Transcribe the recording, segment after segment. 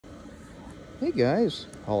Hey guys,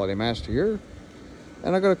 Holiday Master here,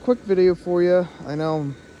 and I got a quick video for you. I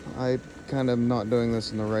know I kind of not doing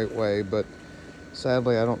this in the right way, but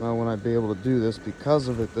sadly I don't know when I'd be able to do this because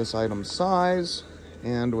of this item's size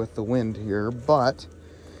and with the wind here. But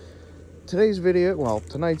tonight's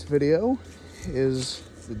video is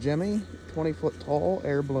the Gemmy 20-foot tall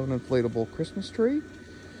air-blown inflatable Christmas tree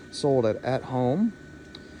sold at home.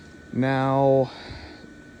 Now,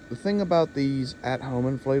 the thing about these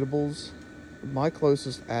at-home inflatables, my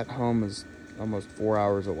closest at home is almost 4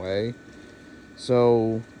 hours away.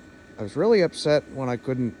 So I was really upset when I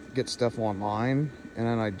couldn't get stuff online. And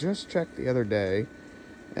then I just checked the other day,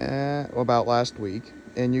 about last week,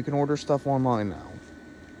 and you can order stuff online now.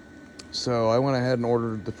 So I went ahead and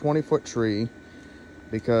ordered the 20-foot tree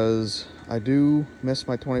because I do miss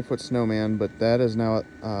my 20-foot snowman, but that is now at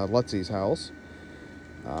Lutzie's house.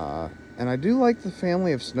 And I do like the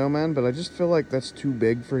family of snowmen, but I just feel like that's too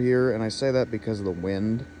big for here, and I say that because of the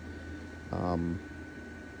wind.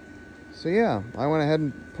 So yeah, I went ahead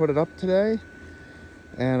and put it up today,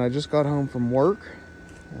 and I just got home from work,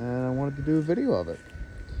 and I wanted to do a video of it.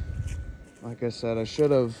 Like I said, I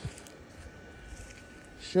should have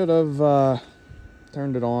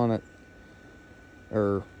turned it on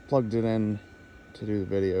or plugged it in to do the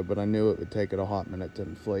video, but I knew it would take it a hot minute to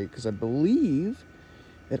inflate, because I believe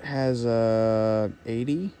it has a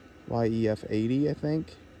 80, YEF 80, I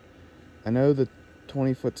think. I know the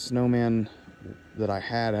 20-foot snowman that I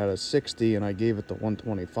had a 60, and I gave it the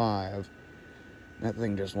 125. That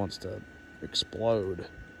thing just wants to explode.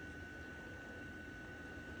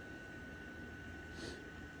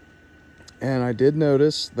 And I did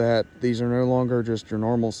notice that these are no longer just your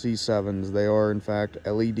normal C7s. They are, in fact,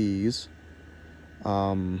 LEDs.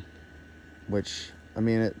 Which, I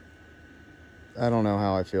mean, I don't know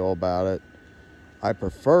how I feel about it. I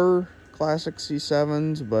prefer classic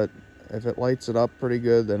C7s, but if it lights it up pretty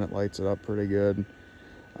good, then it lights it up pretty good.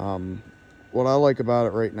 What I like about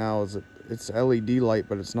it right now is that it's LED light,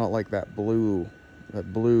 but it's not like that blue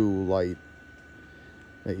light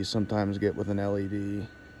that you sometimes get with an LED.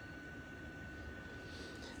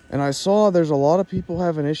 And I saw there's a lot of people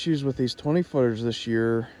having issues with these 20-footers this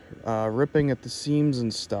year, ripping at the seams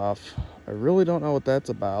and stuff. I really don't know what that's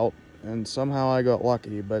about, and somehow I got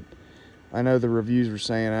lucky, but I know the reviews were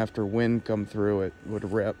saying after wind come through it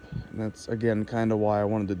would rip. And that's, again, kind of why I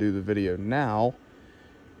wanted to do the video now,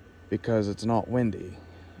 because it's not windy.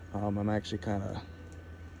 I'm actually kind of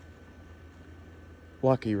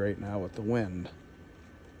lucky right now with the wind.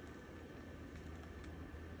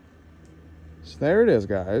 So there it is,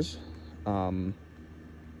 guys.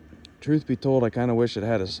 Truth be told, I kind of wish it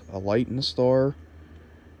had a light and a star.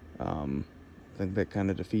 I think that kind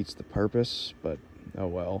of defeats the purpose, but oh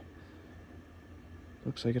well.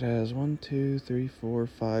 Looks like it has 6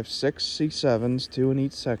 C7s, 2 in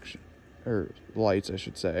each section, or lights, I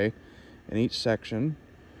should say, in each section.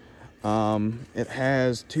 It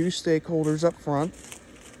has 2 stakeholders up front,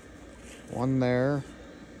 one there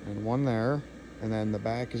and one there, and then the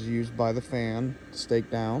back is used by the fan to stake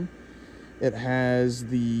down. It has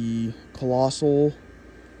the colossal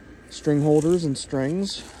string holders and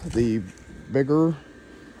strings, the bigger,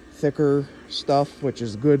 thicker stuff, which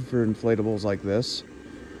is good for inflatables like this.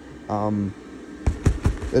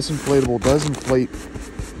 This inflatable does inflate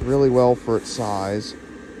really well for its size.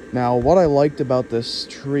 Now, what I liked about this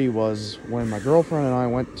tree was when my girlfriend and I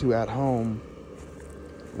went to at home,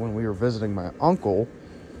 when we were visiting my uncle,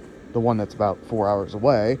 the one that's about 4 hours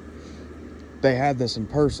away, they had this in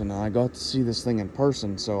person, and I got to see this thing in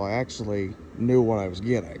person, so I actually knew what I was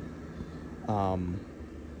getting.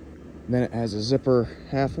 Then it has a zipper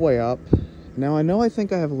halfway up. Now I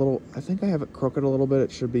think I have it crooked a little bit.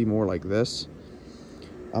 It should be more like this.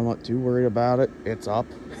 I'm not too worried about it. It's up.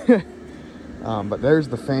 But there's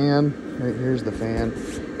the fan. Right here's the fan.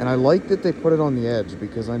 And I like that they put it on the edge,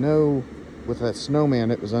 because I know with that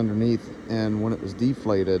snowman it was underneath, and when it was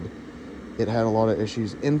deflated, it had a lot of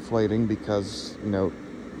issues inflating because, you know,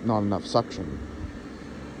 not enough suction.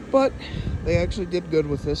 But they actually did good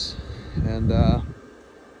with this, and I'm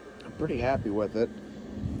pretty happy with it.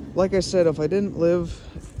 Like I said, if I didn't live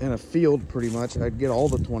in a field pretty much, I'd get all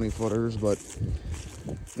the 20-footers, but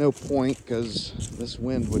no point, because this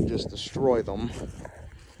wind would just destroy them.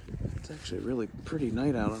 It's actually a really pretty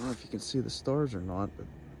night out. I don't know if you can see the stars or not, but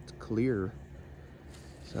it's clear.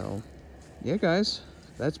 So, yeah, guys,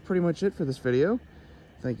 that's pretty much it for this video.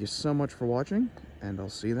 Thank you so much for watching, and I'll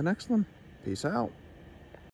see you in the next one. Peace out.